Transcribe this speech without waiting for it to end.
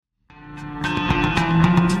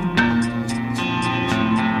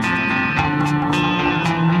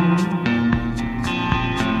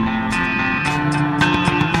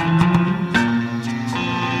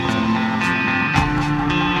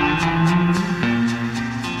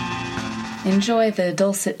enjoy the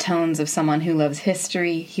dulcet tones of someone who loves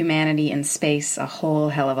history, humanity, and space a whole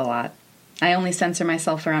hell of a lot. I only censor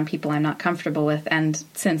myself around people I'm not comfortable with, and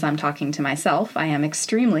since I'm talking to myself, I am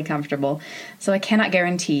extremely comfortable, so I cannot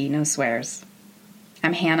guarantee no swears.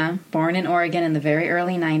 I'm Hannah, born in Oregon in the very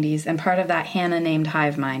early 90s, and part of that Hannah named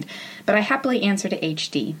hive mind, but I happily answer to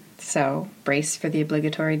HD, so brace for the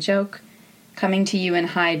obligatory joke. Coming to you in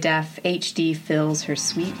high def, HD fills her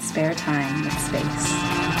sweet spare time with space.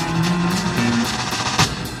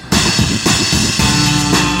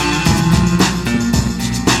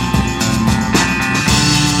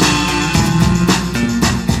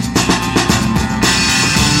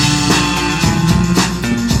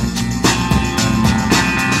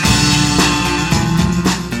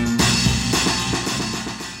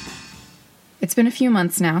 It's been a few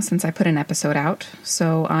months now since I put an episode out,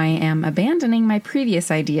 so I am abandoning my previous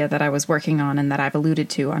idea that I was working on and that I've alluded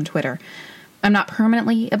to on Twitter. I'm not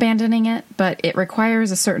permanently abandoning it, but it requires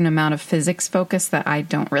a certain amount of physics focus that I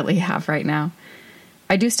don't really have right now.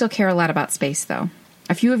 I do still care a lot about space, though.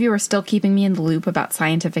 A few of you are still keeping me in the loop about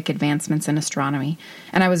scientific advancements in astronomy,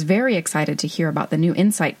 and I was very excited to hear about the new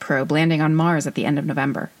InSight probe landing on Mars at the end of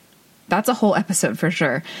November. That's a whole episode for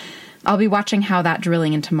sure. I'll be watching how that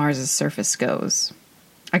drilling into Mars's surface goes.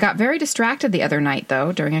 I got very distracted the other night,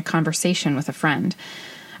 though, during a conversation with a friend.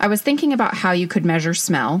 I was thinking about how you could measure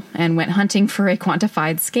smell, and went hunting for a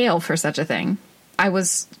quantified scale for such a thing. I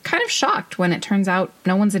was kind of shocked when it turns out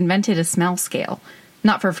no one's invented a smell scale.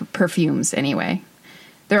 Not for perfumes, anyway.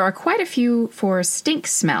 There are quite a few for stink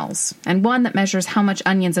smells, and one that measures how much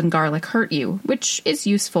onions and garlic hurt you, which is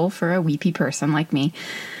useful for a weepy person like me.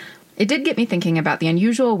 It did get me thinking about the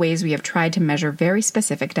unusual ways we have tried to measure very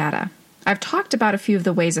specific data. I've talked about a few of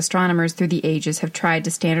the ways astronomers through the ages have tried to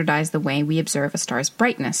standardize the way we observe a star's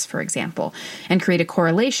brightness, for example, and create a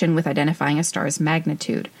correlation with identifying a star's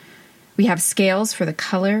magnitude. We have scales for the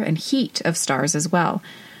color and heat of stars as well.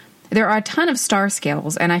 There are a ton of star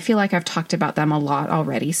scales, and I feel like I've talked about them a lot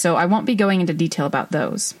already, so I won't be going into detail about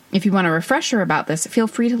those. If you want a refresher about this, feel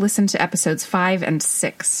free to listen to episodes 5 and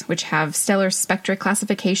 6, which have stellar spectra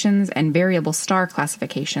classifications and variable star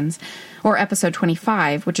classifications, or episode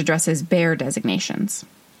 25, which addresses Bayer designations.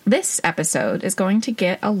 This episode is going to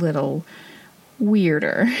get a little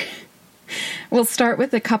weirder. We'll start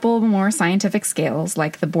with a couple more scientific scales,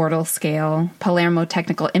 like the Bortle scale, Palermo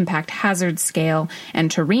Technical Impact Hazard scale, and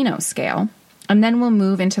Torino scale. And then we'll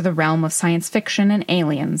move into the realm of science fiction and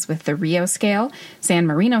aliens with the Rio scale, San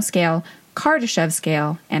Marino scale, Kardashev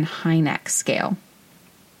scale, and Hynek scale.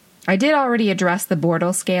 I did already address the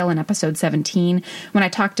Bortle scale in episode 17 when I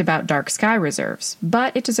talked about dark sky reserves,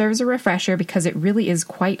 but it deserves a refresher because it really is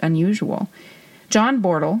quite unusual. John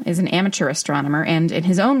Bortle is an amateur astronomer, and in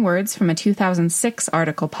his own words from a 2006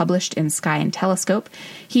 article published in Sky and Telescope,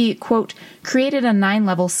 he, quote, created a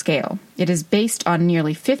 9-level scale. It is based on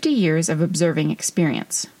nearly 50 years of observing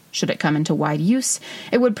experience. Should it come into wide use,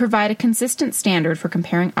 it would provide a consistent standard for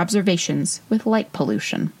comparing observations with light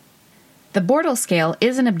pollution. The Bortle scale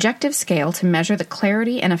is an objective scale to measure the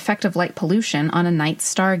clarity and effect of light pollution on a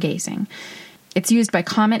night's stargazing. It's used by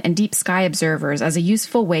comet and deep sky observers as a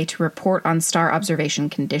useful way to report on star observation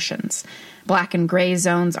conditions. Black and gray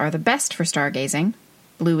zones are the best for stargazing.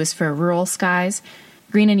 Blue is for rural skies.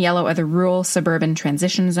 Green and yellow are the rural suburban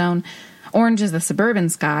transition zone. Orange is the suburban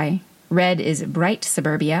sky. Red is bright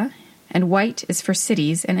suburbia. And white is for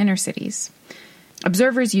cities and inner cities.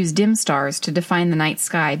 Observers use dim stars to define the night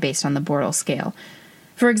sky based on the Bortle scale.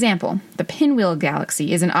 For example, the Pinwheel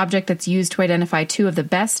Galaxy is an object that's used to identify two of the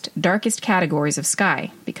best, darkest categories of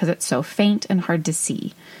sky, because it's so faint and hard to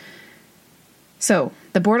see. So,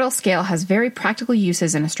 the Bortle scale has very practical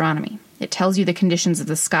uses in astronomy. It tells you the conditions of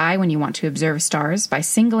the sky when you want to observe stars by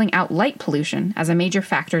singling out light pollution as a major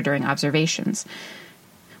factor during observations.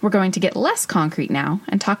 We're going to get less concrete now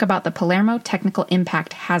and talk about the Palermo Technical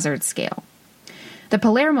Impact Hazard scale. The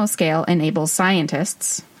Palermo scale enables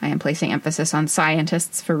scientists, I am placing emphasis on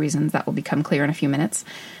scientists for reasons that will become clear in a few minutes,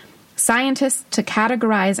 scientists to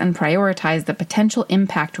categorize and prioritize the potential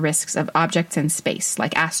impact risks of objects in space,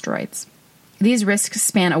 like asteroids. These risks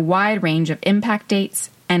span a wide range of impact dates,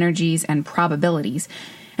 energies, and probabilities,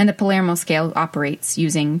 and the Palermo scale operates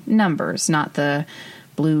using numbers, not the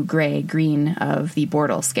blue, gray, green of the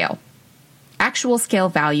Bortle scale. Actual scale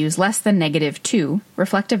values less than -2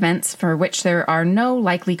 reflect events for which there are no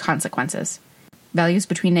likely consequences. Values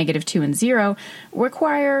between -2 and 0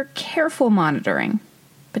 require careful monitoring.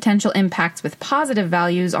 Potential impacts with positive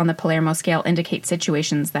values on the Palermo scale indicate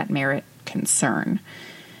situations that merit concern.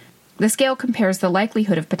 The scale compares the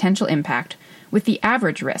likelihood of potential impact with the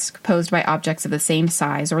average risk posed by objects of the same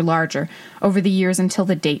size or larger over the years until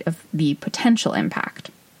the date of the potential impact.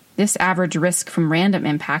 This average risk from random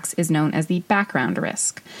impacts is known as the background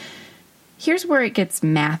risk. Here's where it gets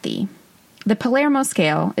mathy. The Palermo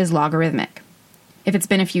scale is logarithmic. If it's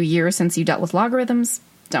been a few years since you dealt with logarithms,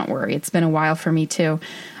 don't worry, it's been a while for me too.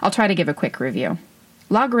 I'll try to give a quick review.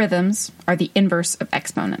 Logarithms are the inverse of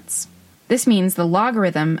exponents. This means the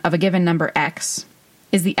logarithm of a given number x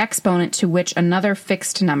is the exponent to which another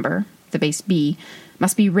fixed number, the base b,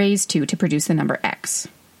 must be raised to produce the number x.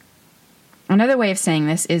 Another way of saying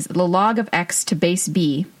this is the log of x to base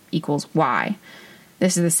b equals y.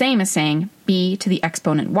 This is the same as saying b to the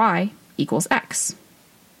exponent y equals x.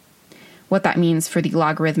 What that means for the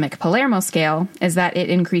logarithmic Palermo scale is that it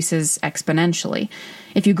increases exponentially.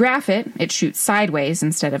 If you graph it, it shoots sideways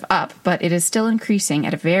instead of up, but it is still increasing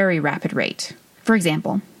at a very rapid rate. For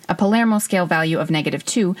example, a Palermo scale value of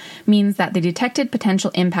 -2 means that the detected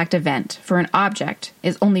potential impact event for an object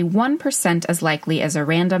is only 1% as likely as a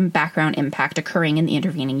random background impact occurring in the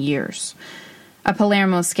intervening years. A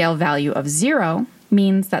Palermo scale value of 0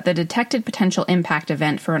 means that the detected potential impact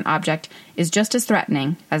event for an object is just as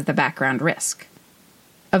threatening as the background risk.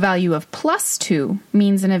 A value of +2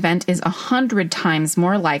 means an event is 100 times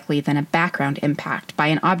more likely than a background impact by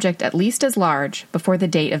an object at least as large before the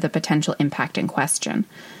date of the potential impact in question.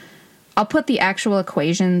 I'll put the actual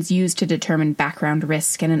equations used to determine background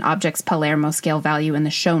risk and an object's Palermo scale value in the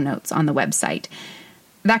show notes on the website.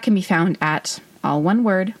 That can be found at, all one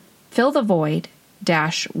word,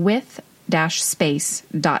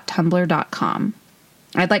 fillthevoid-with-space.tumblr.com.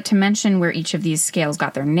 I'd like to mention where each of these scales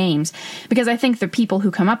got their names, because I think the people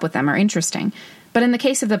who come up with them are interesting. But in the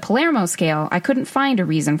case of the Palermo scale, I couldn't find a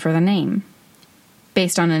reason for the name.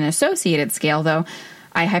 Based on an associated scale, though,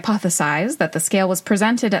 I hypothesized that the scale was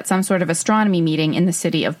presented at some sort of astronomy meeting in the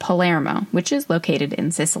city of Palermo, which is located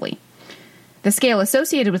in Sicily. The scale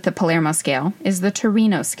associated with the Palermo scale is the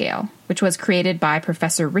Torino scale, which was created by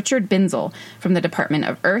Professor Richard Binzel from the Department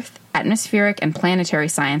of Earth, Atmospheric, and Planetary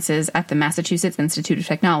Sciences at the Massachusetts Institute of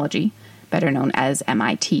Technology, better known as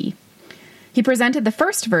MIT. He presented the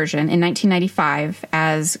first version in 1995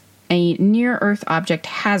 as a Near-Earth Object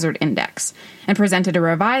Hazard Index, and presented a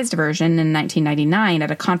revised version in 1999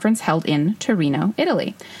 at a conference held in Torino,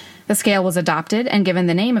 Italy. The scale was adopted and given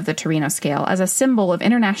the name of the Torino scale as a symbol of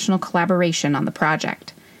international collaboration on the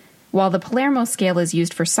project. While the Palermo scale is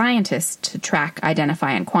used for scientists to track,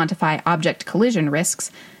 identify, and quantify object collision risks,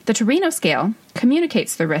 the Torino scale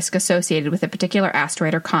communicates the risk associated with a particular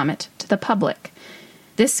asteroid or comet to the public.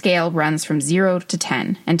 This scale runs from 0 to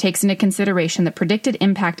 10 and takes into consideration the predicted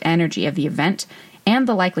impact energy of the event and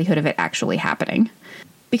the likelihood of it actually happening.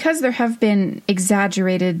 Because there have been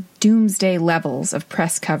exaggerated doomsday levels of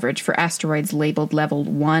press coverage for asteroids labeled level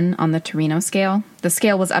 1 on the Torino scale, the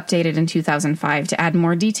scale was updated in 2005 to add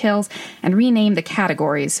more details and rename the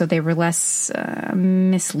categories so they were less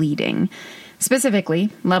misleading.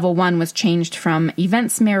 Specifically, level 1 was changed from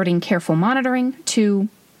events meriting careful monitoring to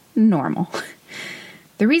normal.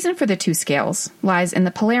 The reason for the two scales lies in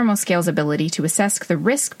the Palermo scale's ability to assess the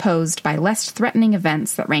risk posed by less threatening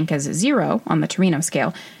events that rank as 0 on the Torino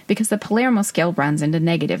scale, because the Palermo scale runs into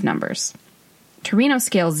negative numbers. Torino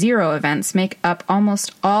scale 0 events make up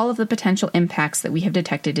almost all of the potential impacts that we have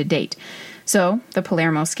detected to date, so the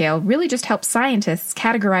Palermo scale really just helps scientists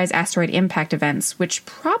categorize asteroid impact events, which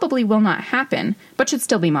probably will not happen, but should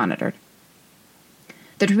still be monitored.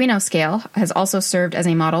 The Torino scale has also served as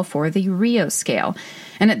a model for the Rio scale,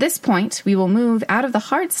 and at this point we will move out of the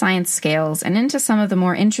hard science scales and into some of the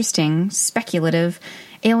more interesting, speculative,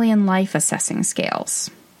 alien life assessing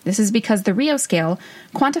scales. This is because the Rio scale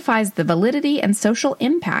quantifies the validity and social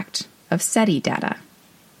impact of SETI data.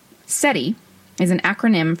 SETI is an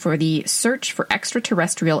acronym for the Search for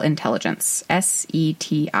Extraterrestrial Intelligence,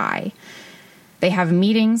 SETI. They have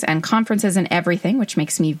meetings and conferences and everything, which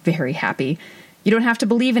makes me very happy. You don't have to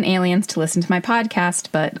believe in aliens to listen to my podcast,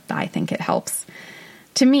 but I think it helps.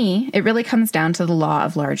 To me, it really comes down to the law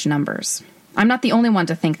of large numbers. I'm not the only one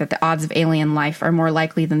to think that the odds of alien life are more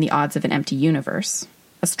likely than the odds of an empty universe.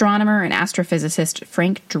 Astronomer and astrophysicist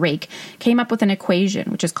Frank Drake came up with an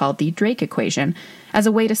equation, which is called the Drake equation, as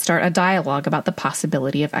a way to start a dialogue about the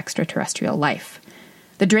possibility of extraterrestrial life.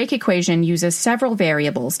 The Drake equation uses several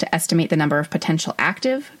variables to estimate the number of potential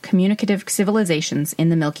active, communicative civilizations in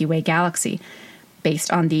the Milky Way galaxy,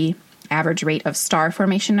 based on the average rate of star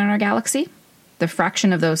formation in our galaxy, the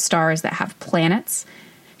fraction of those stars that have planets,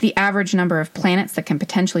 the average number of planets that can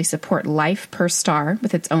potentially support life per star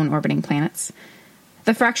with its own orbiting planets,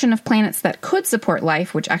 the fraction of planets that could support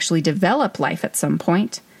life, which actually develop life at some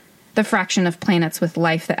point, the fraction of planets with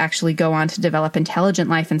life that actually go on to develop intelligent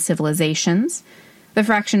life and civilizations, the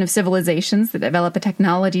fraction of civilizations that develop a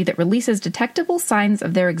technology that releases detectable signs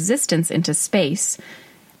of their existence into space,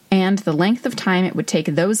 and the length of time it would take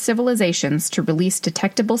those civilizations to release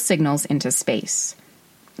detectable signals into space.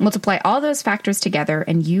 Multiply all those factors together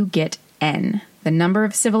and you get N, the number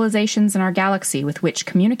of civilizations in our galaxy with which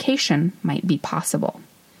communication might be possible.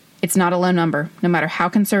 It's not a low number, no matter how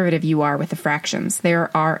conservative you are with the fractions.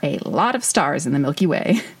 There are a lot of stars in the Milky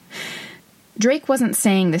Way. Drake wasn't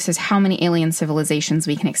saying this is how many alien civilizations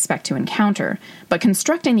we can expect to encounter, but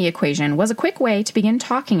constructing the equation was a quick way to begin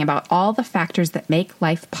talking about all the factors that make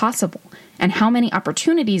life possible, and how many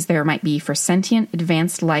opportunities there might be for sentient,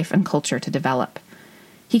 advanced life and culture to develop.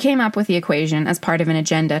 He came up with the equation as part of an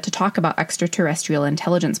agenda to talk about extraterrestrial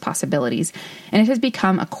intelligence possibilities, and it has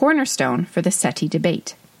become a cornerstone for the SETI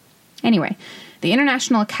debate. Anyway, the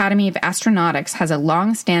International Academy of Astronautics has a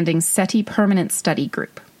long-standing SETI Permanent Study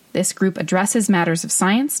Group. This group addresses matters of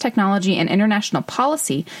science, technology, and international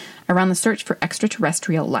policy around the search for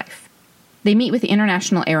extraterrestrial life. They meet with the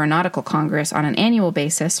International Aeronautical Congress on an annual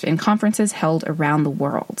basis in conferences held around the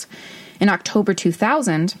world. In October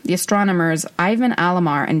 2000, the astronomers Ivan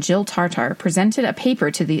Alamar and Jill Tartar presented a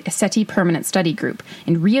paper to the SETI Permanent Study Group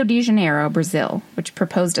in Rio de Janeiro, Brazil, which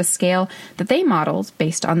proposed a scale that they modeled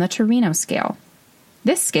based on the Torino scale.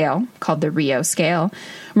 This scale, called the Rio scale,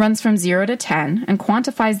 runs from 0 to 10 and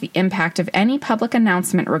quantifies the impact of any public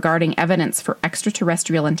announcement regarding evidence for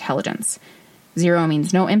extraterrestrial intelligence. 0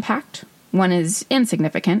 means no impact, 1 is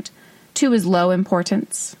insignificant, 2 is low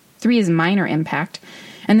importance, 3 is minor impact,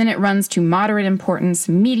 and then it runs to moderate importance,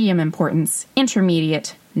 medium importance,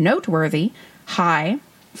 intermediate, noteworthy, high,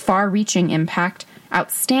 far-reaching impact,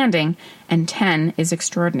 outstanding, and 10 is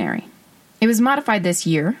extraordinary. It was modified this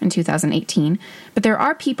year, in 2018, but there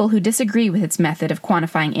are people who disagree with its method of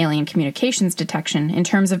quantifying alien communications detection in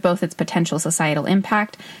terms of both its potential societal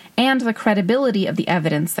impact and the credibility of the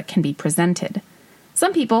evidence that can be presented.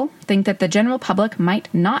 Some people think that the general public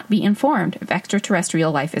might not be informed if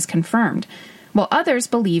extraterrestrial life is confirmed, while others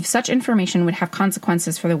believe such information would have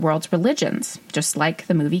consequences for the world's religions, just like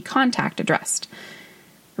the movie Contact addressed.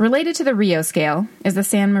 Related to the Rio scale is the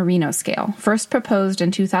San Marino scale, first proposed in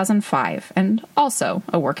 2005, and also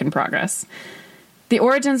a work in progress. The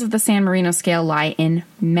origins of the San Marino scale lie in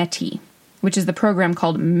METI, which is the program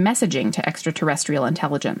called Messaging to Extraterrestrial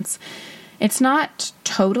Intelligence. It's not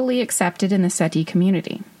totally accepted in the SETI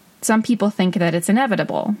community. Some people think that it's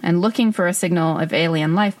inevitable, and looking for a signal of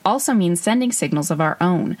alien life also means sending signals of our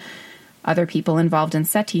own. Other people involved in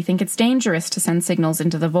SETI think it's dangerous to send signals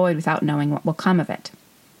into the void without knowing what will come of it.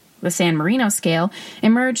 The San Marino scale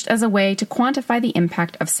emerged as a way to quantify the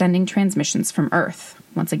impact of sending transmissions from Earth.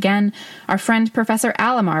 Once again, our friend Professor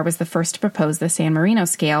Alamar was the first to propose the San Marino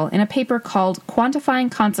scale in a paper called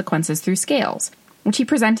Quantifying Consequences Through Scales, which he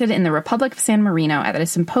presented in the Republic of San Marino at a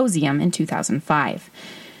symposium in 2005.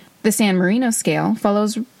 The San Marino scale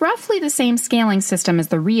follows roughly the same scaling system as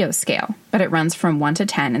the Rio scale, but it runs from 1 to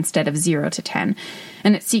 10 instead of 0 to 10,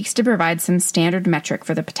 and it seeks to provide some standard metric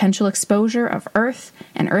for the potential exposure of Earth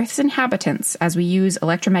and Earth's inhabitants as we use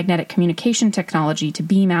electromagnetic communication technology to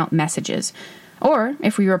beam out messages, or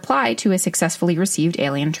if we reply to a successfully received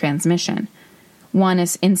alien transmission. 1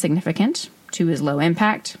 is insignificant, 2 is low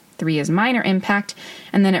impact, 3 is minor impact,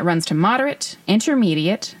 and then it runs to moderate,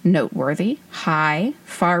 intermediate, noteworthy, high,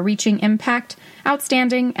 far-reaching impact,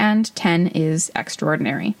 outstanding, and 10 is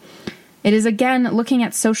extraordinary. It is again looking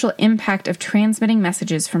at social impact of transmitting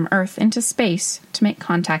messages from Earth into space to make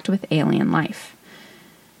contact with alien life.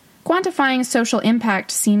 Quantifying social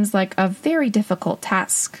impact seems like a very difficult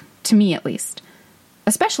task, to me at least,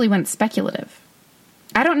 especially when it's speculative.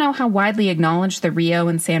 I don't know how widely acknowledged the Rio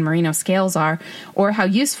and San Marino scales are, or how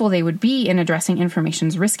useful they would be in addressing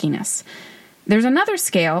information's riskiness. There's another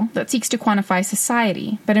scale that seeks to quantify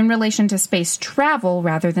society, but in relation to space travel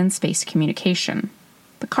rather than space communication.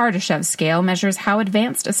 The Kardashev scale measures how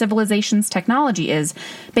advanced a civilization's technology is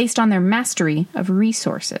based on their mastery of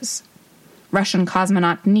resources. Russian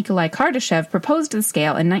cosmonaut Nikolai Kardashev proposed the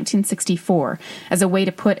scale in 1964 as a way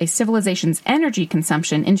to put a civilization's energy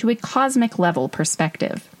consumption into a cosmic-level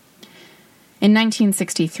perspective. In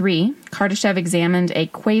 1963, Kardashev examined a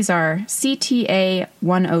quasar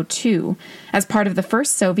CTA-102 as part of the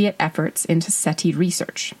first Soviet efforts into SETI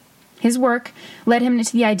research. His work led him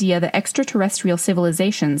to the idea that extraterrestrial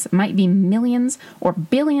civilizations might be millions or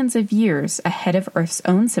billions of years ahead of Earth's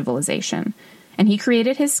own civilization, and he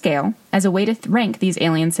created his scale as a way to rank these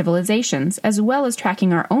alien civilizations as well as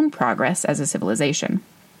tracking our own progress as a civilization.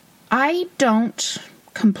 I don't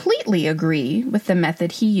completely agree with the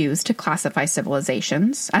method he used to classify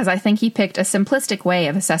civilizations, as I think he picked a simplistic way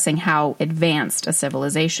of assessing how advanced a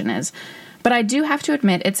civilization is. But I do have to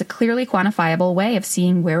admit it's a clearly quantifiable way of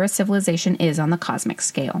seeing where a civilization is on the cosmic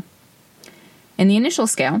scale. In the initial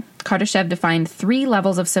scale, Kardashev defined 3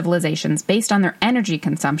 levels of civilizations based on their energy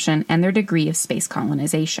consumption and their degree of space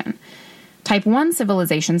colonization. Type 1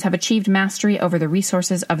 civilizations have achieved mastery over the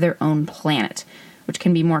resources of their own planet, which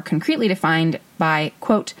can be more concretely defined by,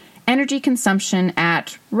 quote, energy consumption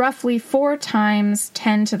at roughly 4 times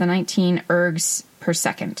 10 to the 19 ergs per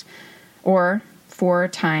second, or 4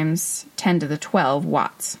 times 10 to the 12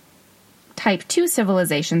 watts. Type 2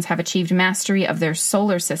 civilizations have achieved mastery of their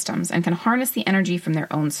solar systems and can harness the energy from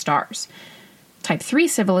their own stars. Type 3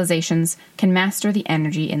 civilizations can master the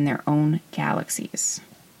energy in their own galaxies.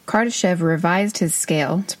 Kardashev revised his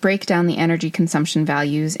scale to break down the energy consumption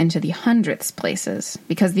values into the hundredths places,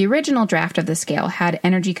 because the original draft of the scale had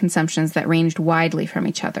energy consumptions that ranged widely from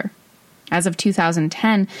each other. As of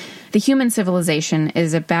 2010, the human civilization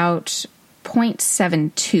is about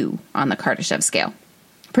 0.72 on the Kardashev scale.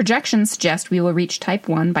 Projections suggest we will reach Type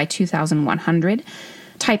 1 by 2100,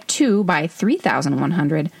 Type 2 by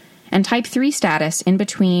 3100, and Type 3 status in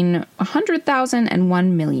between 100,000 and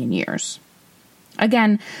 1 million years.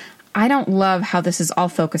 Again, I don't love how this is all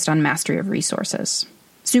focused on mastery of resources.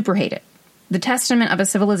 Super hate it. The testament of a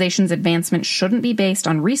civilization's advancement shouldn't be based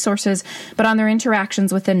on resources, but on their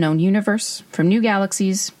interactions with the known universe, from new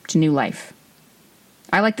galaxies to new life.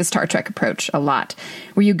 I like the Star Trek approach a lot,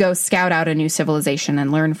 where you go scout out a new civilization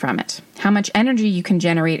and learn from it. How much energy you can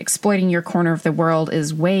generate exploiting your corner of the world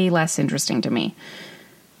is way less interesting to me.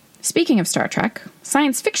 Speaking of Star Trek,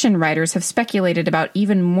 science fiction writers have speculated about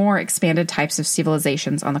even more expanded types of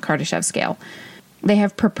civilizations on the Kardashev scale. They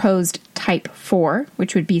have proposed Type 4,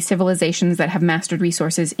 which would be civilizations that have mastered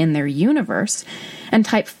resources in their universe, and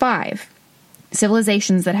Type 5,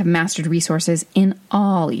 civilizations that have mastered resources in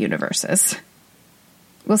all universes.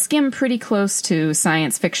 We'll skim pretty close to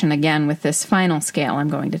science fiction again with this final scale I'm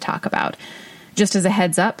going to talk about. Just as a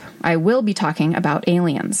heads up, I will be talking about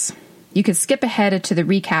aliens. You could skip ahead to the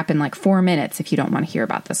recap in like 4 minutes if you don't want to hear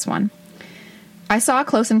about this one. I saw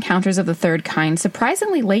Close Encounters of the Third Kind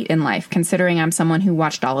surprisingly late in life, considering I'm someone who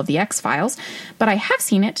watched all of the X-Files, but I have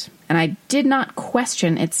seen it, and I did not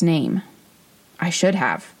question its name. I should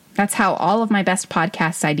have. That's how all of my best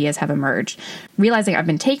podcast ideas have emerged, realizing I've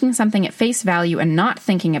been taking something at face value and not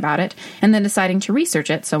thinking about it, and then deciding to research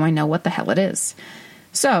it so I know what the hell it is.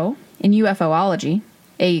 So, in UFOlogy,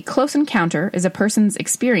 a close encounter is a person's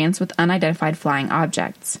experience with unidentified flying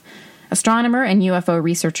objects. Astronomer and UFO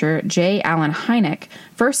researcher J. Allen Hynek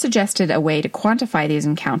first suggested a way to quantify these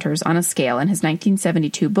encounters on a scale in his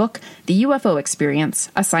 1972 book, The UFO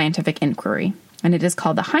Experience, A Scientific Inquiry, and it is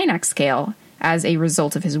called the Hynek scale as a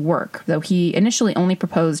result of his work, though he initially only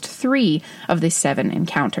proposed 3 of the 7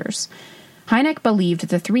 encounters. Hynek believed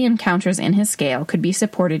the 3 encounters in his scale could be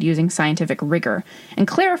supported using scientific rigor, and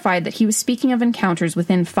clarified that he was speaking of encounters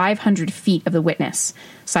within 500 feet of the witness.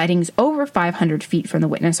 Sightings over 500 feet from the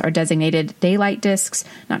witness are designated daylight discs,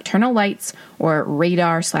 nocturnal lights, or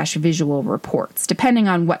radar/visual reports, depending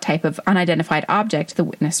on what type of unidentified object the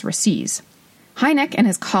witness receives. Hynek and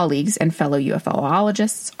his colleagues and fellow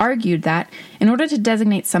UFOologists argued that, in order to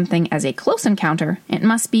designate something as a close encounter, it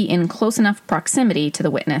must be in close enough proximity to the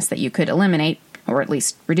witness that you could eliminate, or at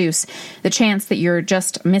least reduce, the chance that you're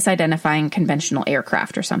just misidentifying conventional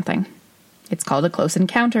aircraft or something. It's called a close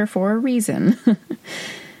encounter for a reason.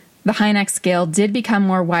 The Hynek scale did become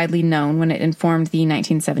more widely known when it informed the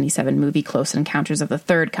 1977 movie Close Encounters of the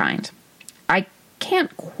Third Kind. I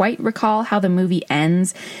can't quite recall how the movie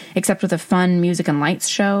ends, except with a fun music and lights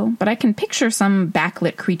show, but I can picture some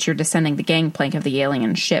backlit creature descending the gangplank of the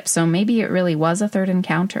alien ship, so maybe it really was a third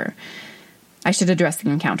encounter. I should address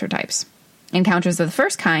the encounter types. Encounters of the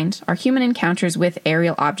first kind are human encounters with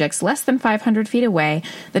aerial objects less than 500 feet away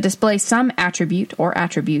that display some attribute or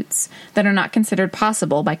attributes that are not considered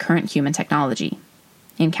possible by current human technology.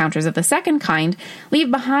 Encounters of the second kind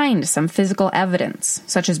leave behind some physical evidence,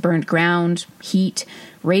 such as burned ground, heat,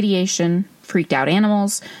 radiation, freaked out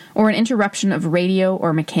animals, or an interruption of radio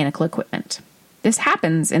or mechanical equipment. This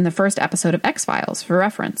happens in the first episode of X-Files, for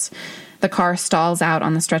reference. The car stalls out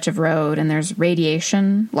on the stretch of road, and there's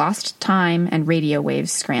radiation, lost time, and radio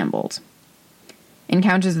waves scrambled.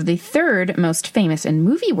 Encounters of the third, most famous and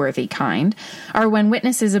movie-worthy kind are when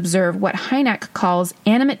witnesses observe what Hynek calls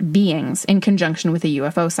animate beings in conjunction with a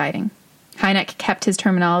UFO sighting. Hynek kept his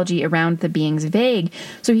terminology around the beings vague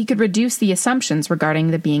so he could reduce the assumptions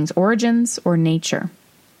regarding the being's origins or nature.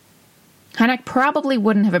 Hynek probably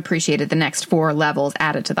wouldn't have appreciated the next 4 levels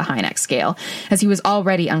added to the Hynek scale, as he was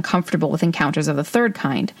already uncomfortable with encounters of the third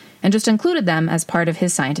kind, and just included them as part of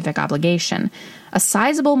his scientific obligation. A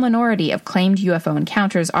sizable minority of claimed UFO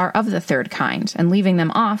encounters are of the third kind, and leaving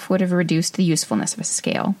them off would have reduced the usefulness of his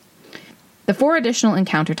scale. The 4 additional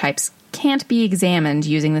encounter types can't be examined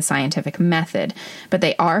using the scientific method, but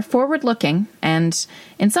they are forward-looking and,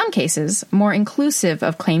 in some cases, more inclusive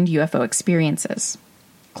of claimed UFO experiences.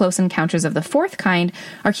 Close encounters of the 4th kind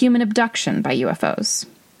are human abduction by UFOs.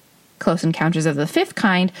 Close encounters of the 5th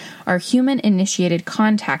kind are human-initiated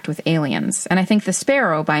contact with aliens, and I think The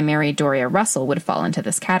Sparrow by Mary Doria Russell would fall into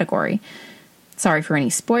this category. Sorry for any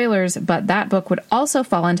spoilers, but that book would also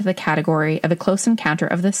fall into the category of a close encounter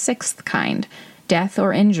of the 6th kind, death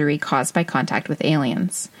or injury caused by contact with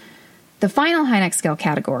aliens. The final Hynek scale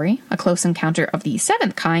category, a close encounter of the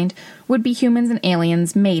 7th kind, would be humans and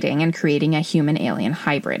aliens mating and creating a human-alien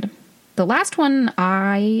hybrid. The last one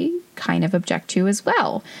I kind of object to as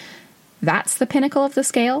well. That's the pinnacle of the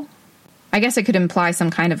scale. I guess it could imply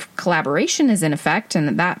some kind of collaboration is in effect and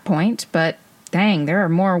at that point, but dang, there are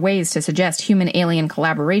more ways to suggest human-alien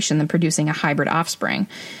collaboration than producing a hybrid offspring.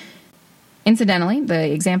 Incidentally,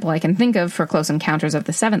 the example I can think of for close encounters of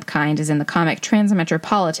the 7th kind is in the comic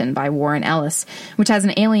Transmetropolitan by Warren Ellis, which has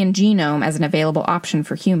an alien genome as an available option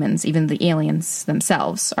for humans, even the aliens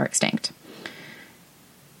themselves are extinct.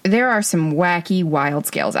 There are some wacky, wild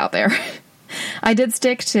scales out there. I did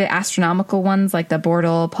stick to astronomical ones like the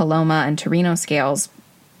Bortle, Paloma, and Torino scales.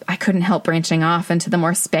 I couldn't help branching off into the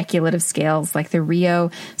more speculative scales like the Rio,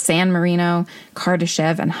 San Marino,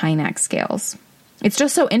 Kardashev, and Hynek scales. It's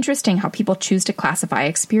just so interesting how people choose to classify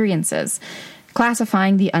experiences,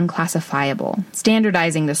 classifying the unclassifiable,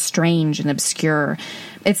 standardizing the strange and obscure.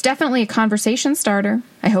 It's definitely a conversation starter.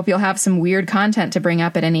 I hope you'll have some weird content to bring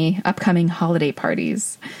up at any upcoming holiday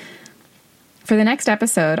parties. For the next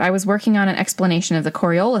episode, I was working on an explanation of the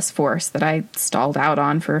Coriolis force that I stalled out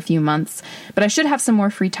on for a few months, but I should have some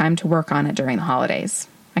more free time to work on it during the holidays.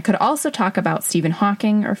 I could also talk about Stephen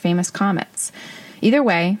Hawking or famous comets. Either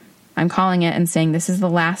way, I'm calling it and saying this is the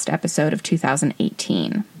last episode of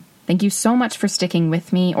 2018. Thank you so much for sticking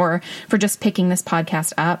with me or for just picking this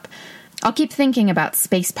podcast up. I'll keep thinking about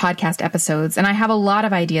space podcast episodes, and I have a lot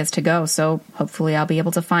of ideas to go, so hopefully I'll be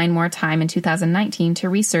able to find more time in 2019 to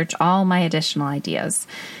research all my additional ideas.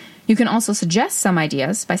 You can also suggest some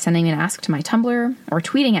ideas by sending an ask to my Tumblr or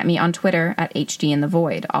tweeting at me on Twitter at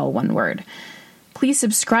HDinTheVoid, all one word. Please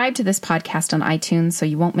subscribe to this podcast on iTunes so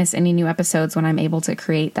you won't miss any new episodes when I'm able to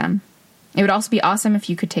create them. It would also be awesome if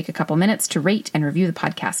you could take a couple minutes to rate and review the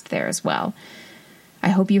podcast there as well. I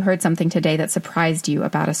hope you heard something today that surprised you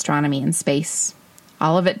about astronomy and space.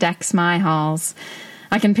 All of it decks my halls.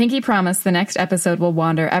 I can pinky promise the next episode will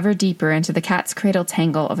wander ever deeper into the cat's cradle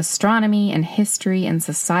tangle of astronomy and history and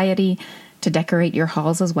society to decorate your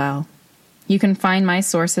halls as well. You can find my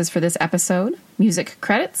sources for this episode, music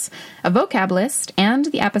credits, a vocab list, and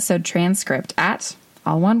the episode transcript at,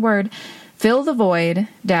 all one word,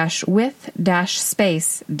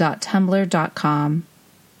 fillthevoid-with-space.tumblr.com.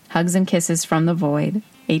 Hugs and kisses from the void.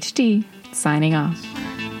 HD, signing off.